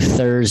to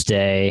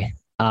Thursday.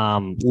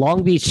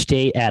 Long Beach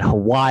State at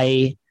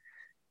Hawaii.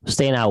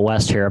 Staying out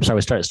west here. I'm sorry,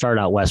 we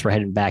started out west. We're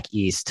heading back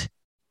east.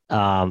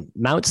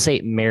 Mount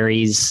St.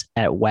 Mary's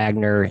at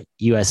Wagner,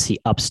 USC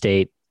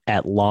Upstate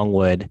at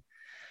Longwood.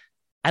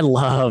 I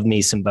love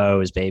me some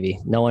Bows, baby.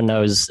 No one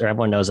knows, or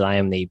everyone knows that I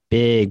am the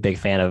big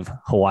fan of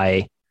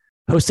Hawaii.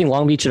 Hosting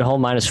Long Beach at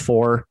home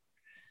 -4.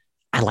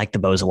 I like the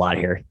Bows a lot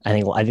here. I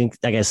think,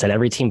 like I said,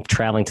 every team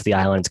traveling to the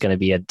island is going to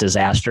be a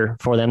disaster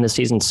for them this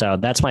season. So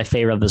that's my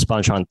favorite of this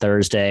bunch on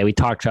Thursday. We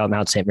talked about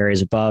Mount St.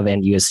 Mary's above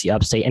and USC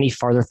Upstate. Any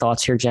farther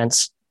thoughts here,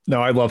 gents?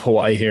 No, I love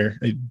Hawaii here.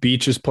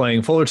 Beach is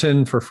playing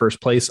Fullerton for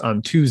first place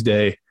on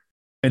Tuesday,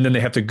 and then they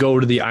have to go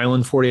to the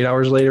island 48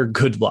 hours later.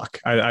 Good luck.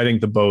 I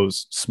think the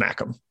Bows smack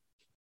them.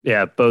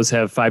 Yeah, Bows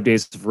have 5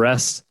 days of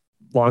rest.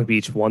 Long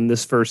Beach won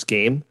this first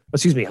game.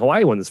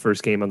 Hawaii won this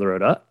first game on the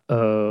road.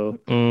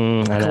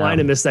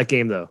 Carolina missed that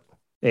game, though.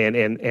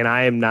 And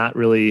I am not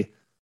really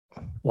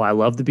 – I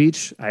love the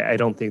Beach. I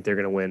don't think they're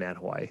going to win at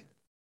Hawaii.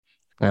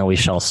 We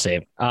shall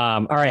see.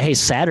 All right, hey,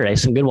 Saturday,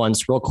 some good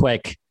ones real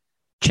quick.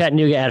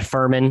 Chattanooga at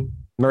Furman,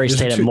 Murray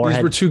State at Moorhead.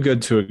 These were too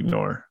good to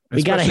ignore.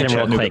 We got to hit him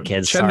real quick,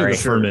 kids. Chattanooga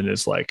Sorry. Furman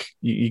is like,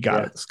 you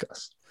got to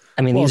discuss.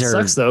 I mean, these are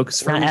sucks, though,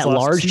 because not at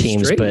large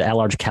teams, but at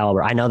large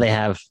caliber. I know they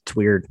have. It's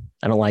weird.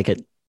 I don't like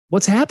it.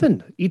 What's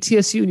happened?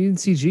 ETSU and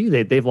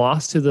UNCG, they've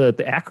lost to the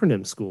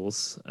acronym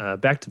schools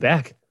back to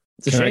back.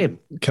 It's a shame.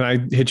 Can I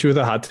hit you with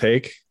a hot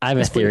take? I have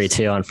a theory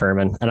too on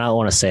Furman, and I don't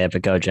want to say it,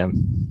 but go,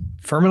 Jim.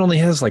 Furman only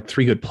has like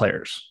 3 good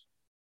players.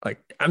 Like,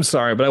 I'm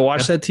sorry, but I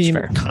watched that team.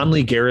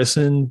 Conley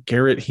Garrison,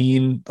 Garrett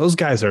Heen, those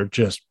guys are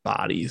just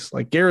bodies.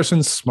 Like,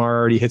 Garrison's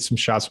smart. He hits some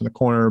shots from the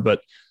corner,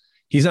 but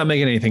he's not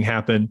making anything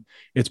happen.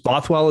 It's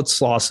Bothwell, it's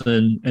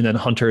Slauson, and then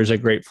Hunter is a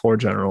great floor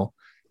general.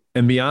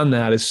 And beyond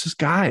that, it's just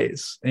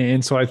guys.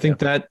 And so I think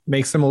that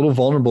makes them a little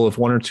vulnerable if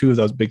 1 or 2 of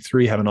those big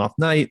 3 have an off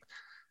night.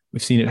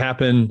 We've seen it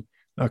happen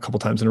a couple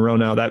times in a row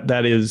now.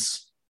 That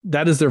is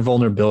their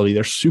vulnerability.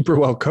 They're super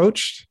well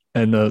coached,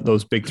 and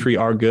those big 3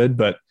 are good,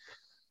 but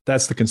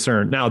that's the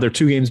concern. Now they're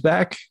 2 games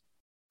back,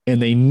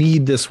 and they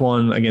need this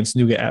one against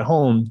Nougat at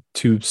home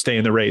to stay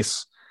in the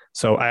race.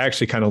 So I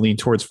actually kind of lean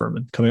towards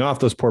Furman coming off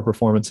those poor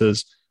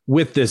performances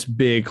with this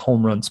big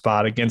home run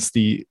spot against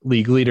the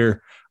league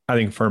leader. I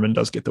think Furman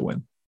does get the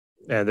win.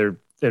 Yeah,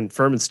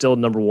 Furman's still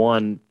number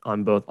 1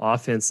 on both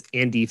offense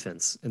and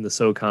defense in the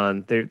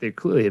SoCon. They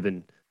clearly have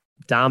been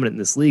dominant in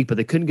this league, but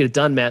they couldn't get it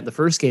done, Matt, in the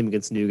first game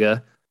against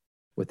Nougat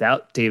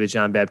without David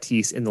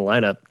Jean-Baptiste in the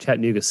lineup.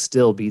 Chattanooga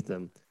still beat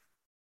them.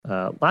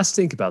 Lots to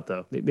think about,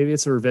 though. Maybe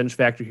it's a revenge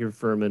factor here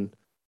for Furman.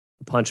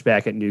 A punch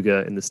back at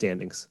Nougat in the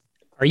standings.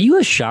 Are you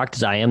as shocked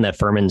as I am that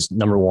Furman's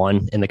number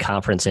 1 in the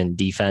conference in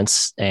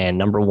defense and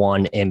number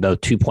 1 in both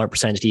 2-point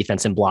percentage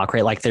defense and block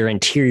rate? Like, their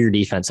interior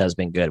defense has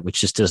been good,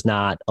 which just does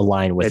not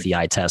align with the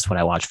eye test when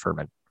I watch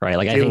Furman, right?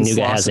 Like, I think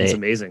Nougat has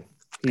amazing.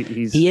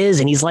 He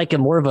is, and he's like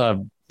more of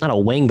a, not a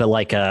wing, but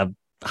like a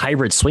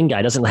hybrid swing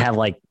guy. Doesn't have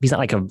he's not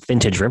like a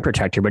vintage rim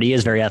protector, but he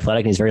is very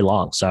athletic and he's very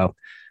long. So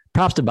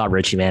props to Bob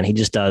Ritchie, man. He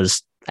just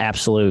does the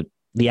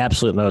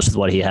absolute most with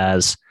what he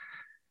has.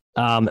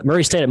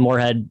 Murray State at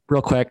Moorhead,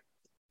 real quick.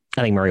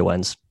 I think Murray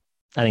wins.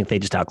 I think they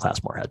just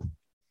outclass Moorhead.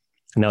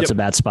 I know it's a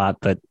bad spot,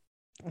 but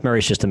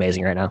Murray's just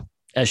amazing right now,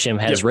 as Jim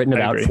has written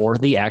about for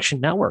the Action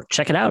Network.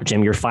 Check it out,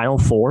 Jim. Your Final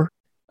Four.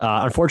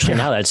 Unfortunately,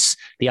 now that's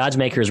the odds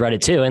makers read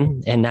it too,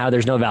 and now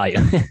there's no value.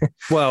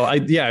 Well,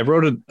 I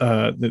wrote it.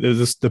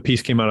 The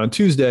piece came out on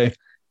Tuesday,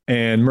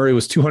 and Murray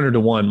was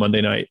 200-1 Monday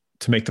night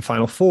to make the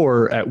Final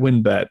Four at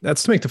WinBet.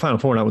 That's to make the Final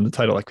Four, not win the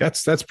title. Like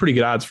that's pretty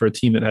good odds for a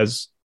team that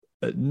has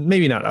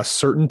maybe not a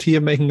certainty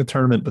of making the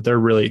tournament, but they're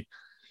really,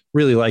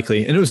 really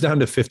likely. And it was down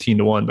to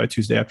 15-1 by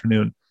Tuesday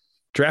afternoon.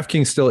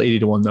 DraftKings still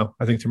 80-1 though.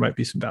 I think there might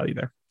be some value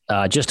there.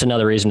 Just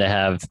another reason to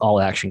have All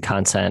Action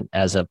content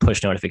as a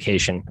push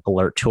notification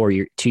alert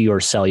to your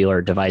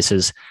cellular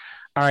devices.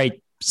 All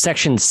right,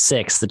 Section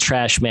 6, the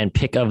Trash Man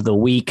Pick of the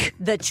Week.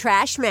 The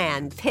Trash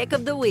Man Pick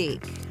of the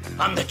Week.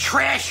 I'm the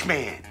trash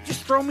man.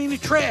 Just throw me in the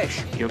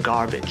trash. You're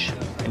garbage,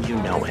 and you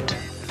know it.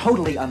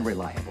 Totally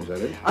unreliable. Is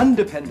that it?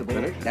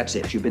 Undependable. That's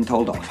it. You've been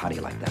told off. How do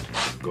you like that?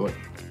 Good.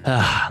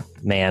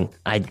 Man,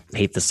 I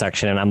hate this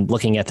section, and I'm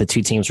looking at the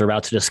 2 teams we're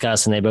about to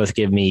discuss, and they both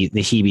give me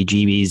the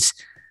heebie-jeebies.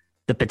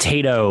 The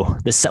potato,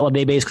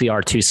 they basically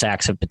are 2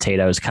 sacks of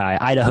potatoes, Kai.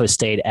 Idaho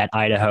State at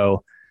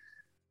Idaho.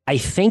 I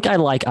think I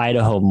like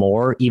Idaho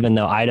more, even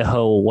though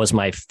Idaho was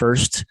my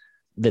first,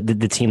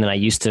 the team that I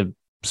used to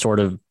sort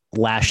of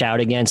lash out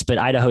against. But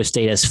Idaho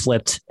State has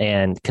flipped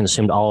and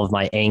consumed all of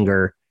my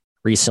anger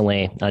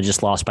recently. I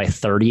just lost by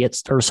 30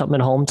 or something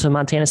at home to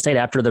Montana State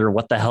after their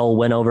what the hell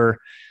win over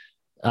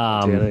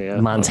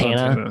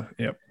Montana.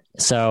 Yep.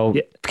 So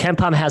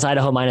KenPom has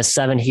Idaho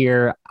 -7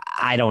 here.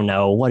 I don't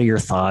know. What are your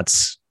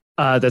thoughts?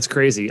 That's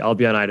crazy. I'll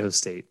be on Idaho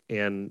State.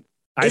 And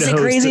is it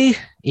crazy?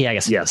 Yeah, I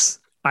guess. Yes.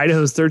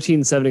 Idaho's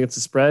 13-7 against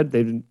the spread.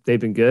 They've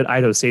been good.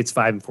 Idaho State's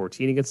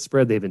 5-14 against the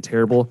spread. They've been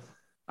terrible.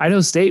 Idaho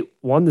State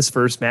won this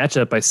first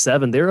matchup by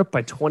 7. They're up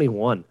by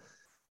 21.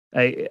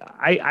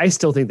 I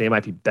still think they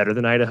might be better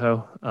than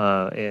Idaho.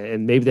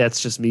 And maybe that's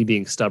just me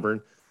being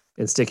stubborn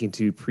and sticking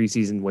to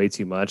preseason way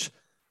too much.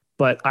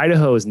 But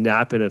Idaho has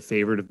not been a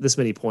favorite of this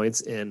many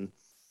points in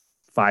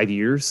 5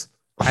 years.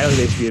 I don't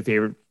think they should be a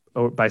favorite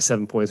by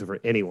 7 points over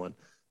anyone.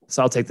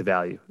 So I'll take the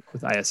value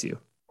with ISU.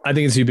 I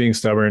think it's you being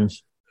stubborn.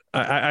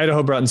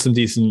 Idaho brought in some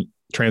decent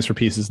transfer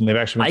pieces, and they've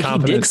actually been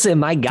Mikey Dixon,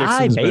 my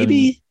guy,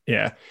 baby.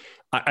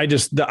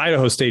 The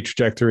Idaho State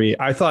trajectory,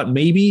 I thought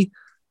maybe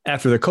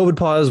after the COVID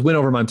pause, win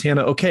over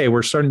Montana, okay,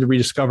 we're starting to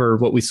rediscover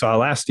what we saw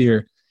last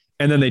year.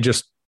 And then they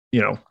just,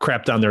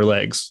 crapped on their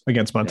legs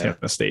against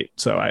Montana State.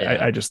 So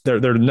I just, they're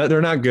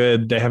not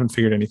good. They haven't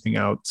figured anything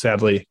out.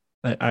 Sadly,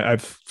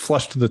 I've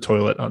flushed the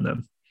toilet on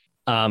them.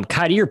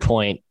 Kai, to your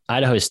point,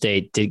 Idaho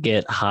State did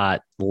get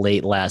hot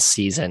late last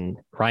season.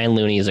 Ryan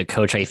Looney is a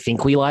coach I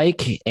think we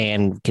like,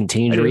 and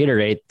continue to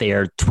reiterate, they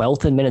are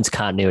 12th in minutes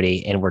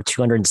continuity and were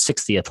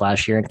 260th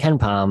last year in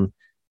KenPom.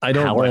 I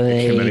don't like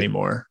him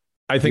anymore.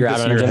 I think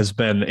this year has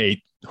been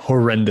a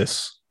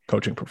horrendous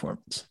coaching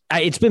performance.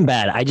 It's been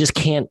bad. I just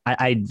can't.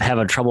 I have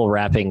a trouble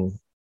wrapping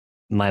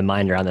my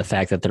mind around the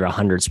fact that they're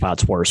 100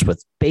 spots worse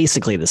with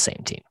basically the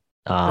same team.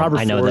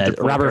 I know that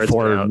Robert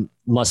Ford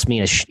must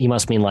mean he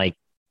must mean like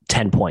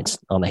 10 points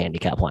on the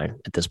handicap line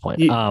at this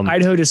point.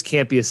 Idaho just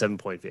can't be a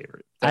 7-point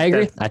favorite. I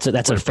agree. That's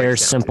a very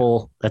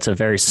simple,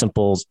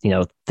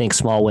 think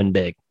small, win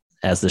big,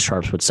 as the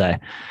Sharps would say.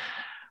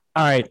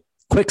 All right.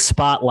 Quick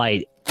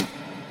spotlight.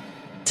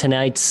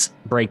 Tonight's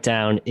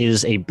breakdown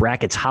is a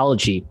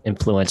bracketology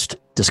influenced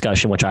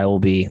discussion, which I will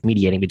be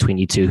mediating between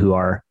you two who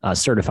are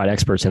certified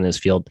experts in this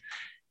field.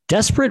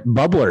 Desperate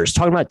bubblers,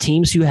 talking about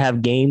teams who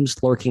have games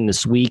lurking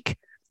this week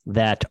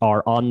that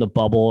are on the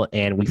bubble,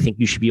 and we think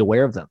you should be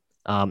aware of them.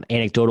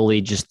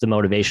 Anecdotally, just the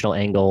motivational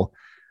angle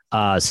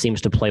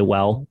seems to play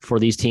well for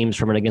these teams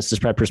from an against the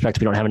spread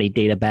perspective. We don't have any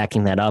data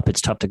backing that up.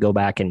 It's tough to go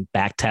back and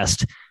back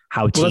test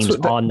how teams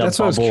on the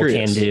bubble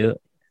can do.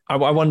 I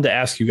wanted to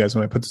ask you guys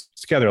when I put this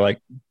together, like,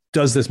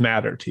 does this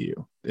matter to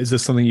you? Is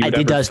this something you would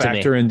ever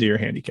factor into your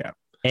handicap?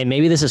 And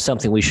maybe this is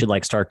something we should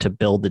start to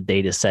build the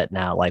data set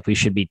now. Like, we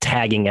should be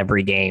tagging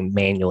every game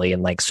manually.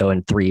 And so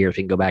in 3 years,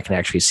 we can go back and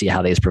actually see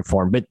how they've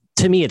performed. But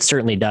to me, it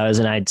certainly does.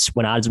 And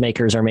when odds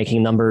makers are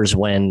making numbers,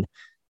 when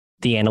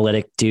the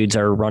analytic dudes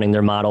are running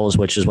their models,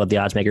 which is what the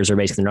odds makers are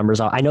basing their numbers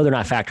on, I know they're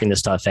not factoring this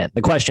stuff in.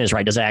 The question is,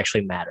 right, does it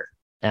actually matter?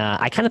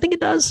 I kind of think it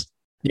does.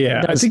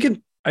 Yeah, I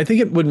think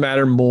it would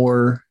matter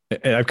more.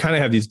 And I kind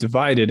of have these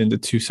divided into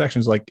two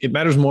sections. Like, it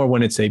matters more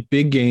when it's a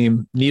big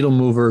game, needle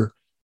mover,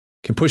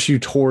 can push you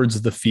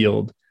towards the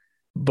field.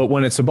 But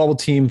when it's a bubble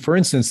team, for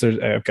instance,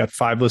 I've got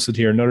 5 listed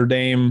here. Notre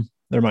Dame,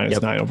 they're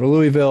 -9 over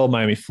Louisville,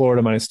 Miami,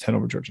 Florida, -10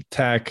 over Georgia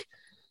Tech,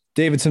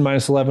 Davidson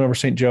 -11 over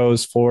St.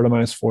 Joe's, Florida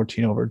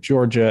 -14 over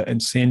Georgia,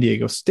 and San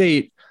Diego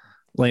State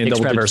laying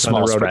double digits on the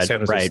road at San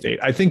Jose State.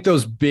 I think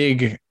those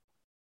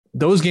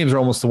games are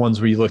almost the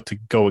ones where you look to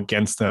go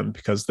against them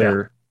because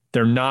they're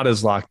not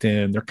as locked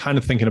in. They're kind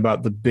of thinking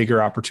about the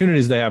bigger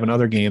opportunities they have in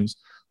other games.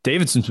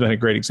 Davidson's been a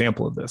great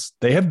example of this.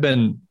 They have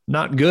been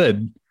not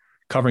good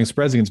covering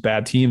spreads against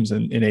bad teams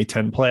in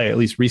A10 play, at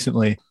least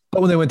recently.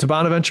 But when they went to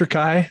Bonaventure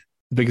Kai,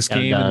 the biggest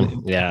game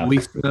in the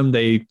league for them,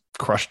 they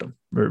crushed them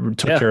or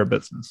took care of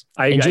business.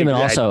 I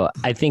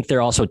think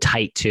they're also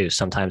tight too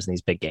sometimes in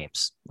these big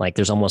games. Like,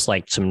 there's almost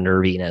like some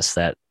nerviness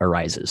that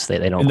arises.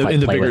 They don't quite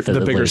play with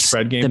the bigger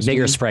spread games. The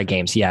bigger spread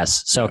games,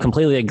 yes. So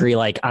completely agree.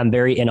 Like, I'm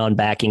very in on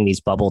backing these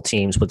bubble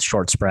teams with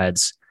short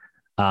spreads.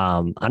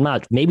 I'm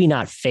not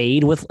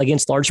fade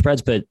against large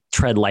spreads, but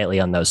tread lightly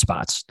on those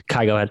spots.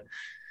 Kai, go ahead.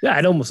 Yeah,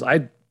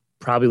 I'd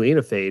probably lean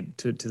a fade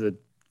to the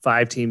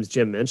 5 teams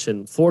Jim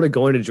mentioned. Florida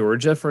going to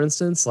Georgia, for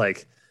instance,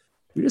 like,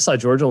 we just saw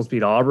Georgia almost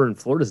beat Auburn.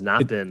 Florida's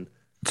not been.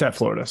 It's at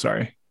Florida.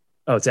 Sorry.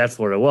 Oh, it's at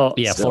Florida. Well,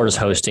 yeah, Florida's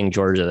hosting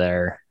Georgia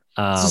there.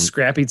 It's a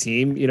scrappy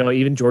team.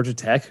 Even Georgia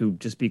Tech, who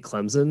just beat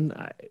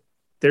Clemson.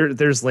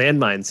 There's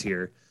landmines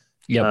here.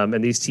 Yep.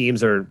 And these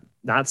teams are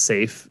not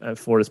safe.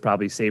 Florida's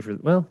probably safer.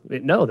 Well,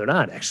 no, they're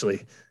not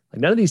actually.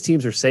 Like, none of these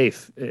teams are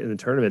safe in the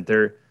tournament.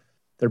 Their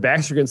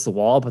backs are against the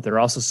wall, but they're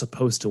also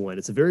supposed to win.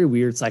 It's a very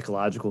weird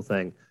psychological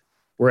thing.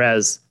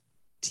 Whereas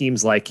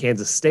teams like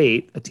Kansas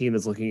State, a team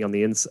that's looking on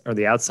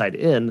the outside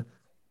in,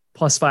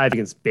 +5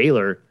 against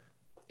Baylor,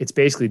 it's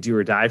basically do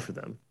or die for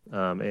them.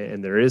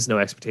 And there is no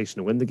expectation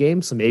to win the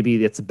game. So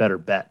maybe it's a better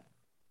bet.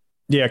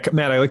 Yeah,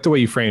 Matt, I like the way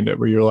you framed it,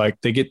 where you're like,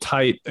 they get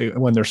tight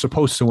when they're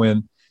supposed to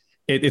win.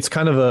 It's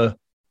kind of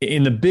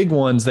in the big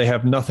ones, they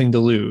have nothing to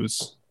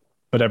lose,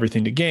 but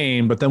everything to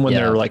gain. But then when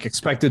they're like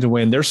expected to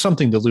win, there's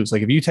something to lose.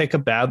 Like, if you take a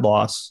bad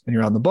loss and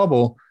you're on the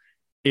bubble,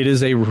 it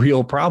is a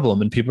real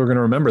problem, and people are going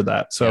to remember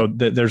that. So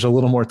there's a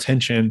little more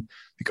tension.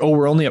 Like,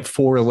 we're only at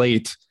 4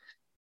 late.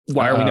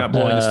 Why are we not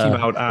blowing this team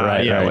out?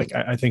 Right. Like,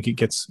 I think it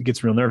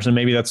gets real nervous, and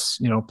maybe that's,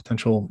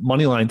 potential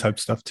money line type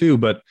stuff too.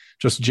 But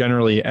just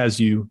generally, as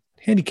you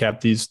handicap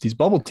these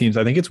bubble teams,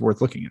 I think it's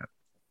worth looking at.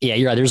 Yeah,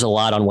 you're right. There's a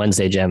lot on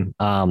Wednesday, Jim.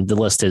 The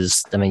list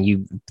is,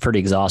 you pretty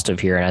exhaustive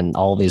here, and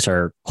all of these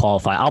are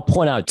qualified. I'll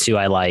point out too,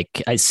 I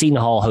Seton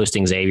Hall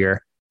hosting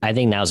Xavier. I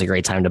think now's a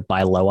great time to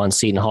buy low on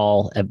Seton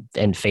Hall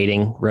and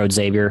fading road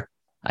Xavier.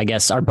 I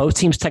guess, are both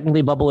teams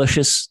technically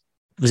bubble-licious?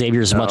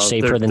 Xavier's much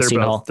safer than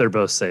Seton Hall. They're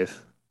both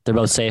safe. They're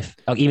both safe.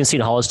 Oh, even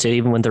Seton Hall is too,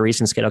 even with the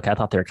recent skid. Okay, I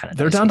thought they were kind of.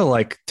 They're down to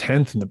like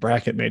 10th in the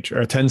bracket matrix,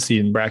 or 10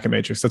 seed in bracket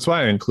matrix. That's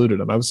why I included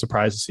them. I was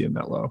surprised to see them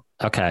that low.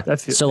 Okay,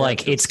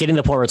 it's getting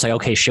to the point where it's like,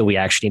 okay, shit, we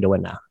actually need to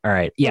win now. All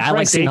right, yeah, I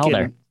like Seton Hall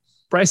there.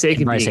 Bryce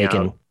Aiken being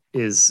out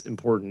is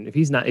important. If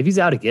he's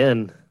out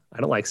again, I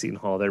don't like Seton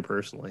Hall there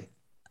personally.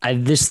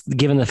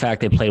 Given the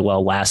fact they played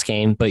well last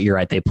game, but you're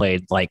right, they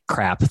played like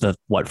crap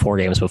 4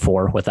 games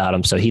before without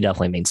him, so he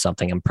definitely means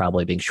something. I'm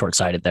probably being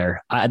short-sighted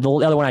there. The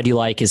other one I do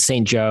like is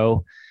St.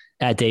 Joe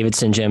at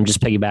Davidson, Jim. Just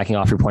piggybacking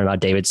off your point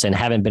about Davidson,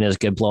 haven't been as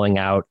good blowing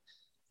out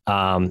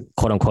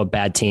quote unquote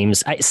bad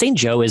teams. St.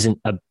 Joe isn't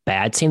a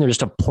bad team; they're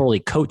just a poorly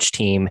coached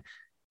team, and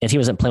the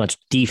team doesn't play much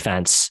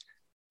defense.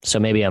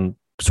 So maybe I'm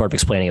sort of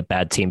explaining a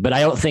bad team, but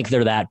I don't think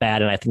they're that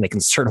bad, and I think they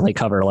can certainly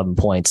cover 11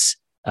 points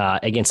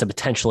against a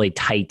potentially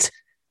tight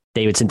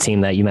Davidson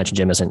team that you mentioned,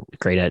 Jim, isn't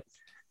great at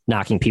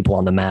knocking people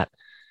on the mat.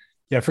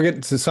 Yeah,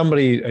 forget to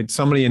somebody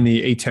in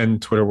the A10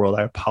 Twitter world.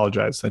 I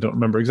apologize. I don't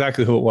remember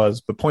exactly who it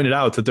was, but pointed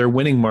out that their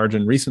winning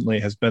margin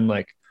recently has been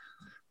like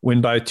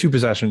win by 2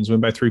 possessions, win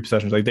by 3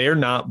 possessions. Like, they are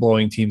not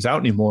blowing teams out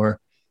anymore.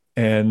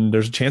 And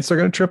there's a chance they're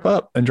going to trip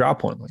up and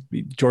drop one. Like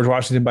George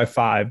Washington by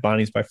 5,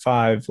 Bonnie's by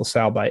 5,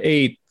 LaSalle by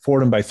 8,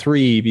 Fordham by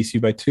 3,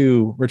 VCU by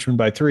 2, Richmond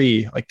by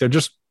 3. Like they're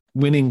just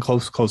winning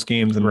close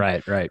games. And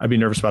right. I'd be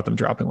nervous about them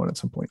dropping one at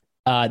some point.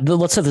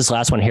 Let's have this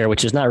last one here,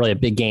 which is not really a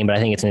big game, but I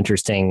think it's an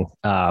interesting.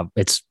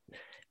 It's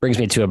brings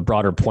me to a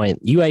broader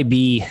point.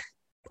 UAB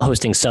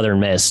hosting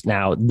Southern Miss.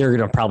 Now they're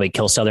going to probably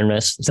kill Southern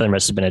Miss. Southern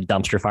Miss has been a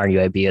dumpster fire, and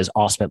UAB is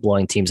awesome at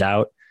blowing teams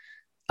out.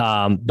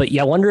 But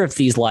yeah, I wonder if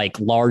these like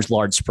large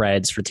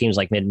spreads for teams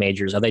like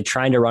mid-majors, are they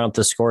trying to run up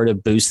the score to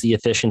boost the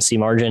efficiency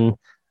margin?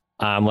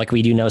 Like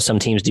we do know some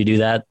teams do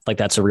that. Like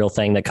that's a real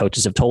thing that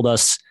coaches have told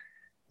us.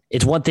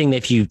 It's one thing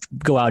if you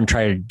go out and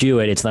try to do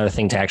it, it's another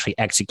thing to actually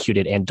execute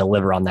it and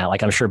deliver on that.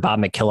 Like I'm sure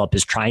Bob McKillop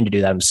is trying to do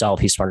that himself.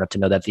 He's smart enough to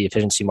know that the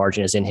efficiency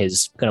margin is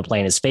going to play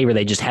in his favor.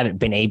 They just haven't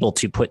been able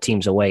to put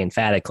teams away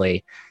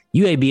emphatically.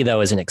 UAB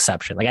though is an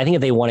exception. Like I think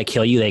if they want to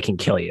kill you, they can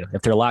kill you.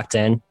 If they're locked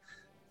in,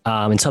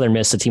 and Southern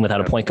Miss, a team without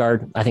a point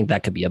guard, I think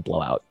that could be a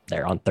blowout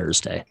there on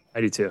Thursday.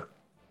 I do too.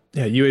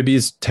 Yeah, UAB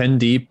is 10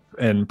 deep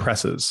and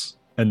presses,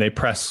 and they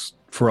press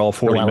for all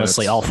 40 minutes.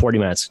 All 40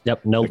 minutes.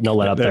 Yep, no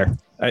let up there.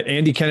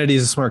 Andy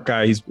Kennedy's a smart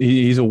guy.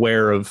 He's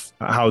aware of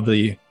how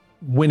the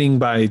winning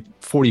by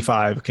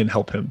 45 can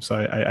help him. So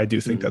I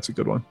do think that's a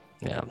good one.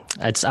 Yeah,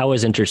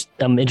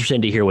 I'm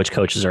interested to hear which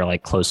coaches are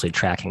like closely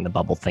tracking the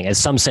bubble thing. As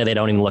some say they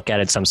don't even look at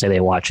it, some say they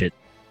watch it.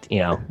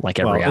 Like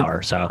every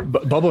hour. So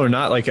bubble or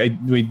not, like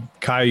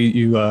Kai,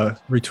 you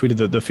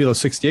retweeted the Philo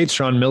 68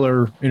 Sean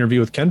Miller interview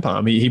with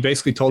KenPom. He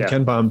basically told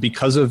KenPom,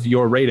 because of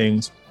your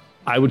ratings,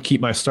 I would keep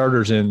my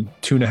starters in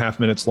 2.5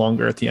 minutes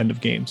longer at the end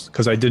of games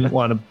because I didn't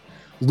want to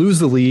lose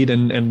the lead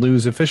and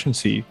lose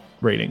efficiency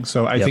rating.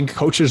 So I think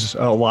coaches,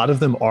 a lot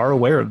of them are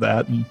aware of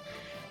that, and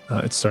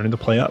it's starting to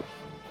play up.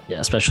 Yeah,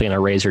 especially in a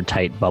razor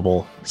tight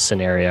bubble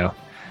scenario.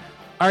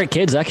 All right,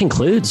 kids, that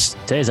concludes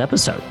today's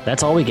episode.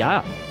 That's all we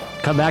got.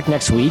 Come back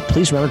next week.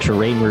 Please remember to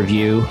rate and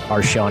review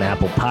our show on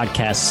Apple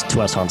Podcasts,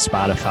 to us on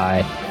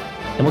Spotify.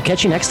 And we'll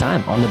catch you next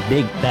time on the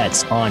Big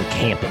Bets on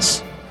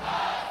Campus.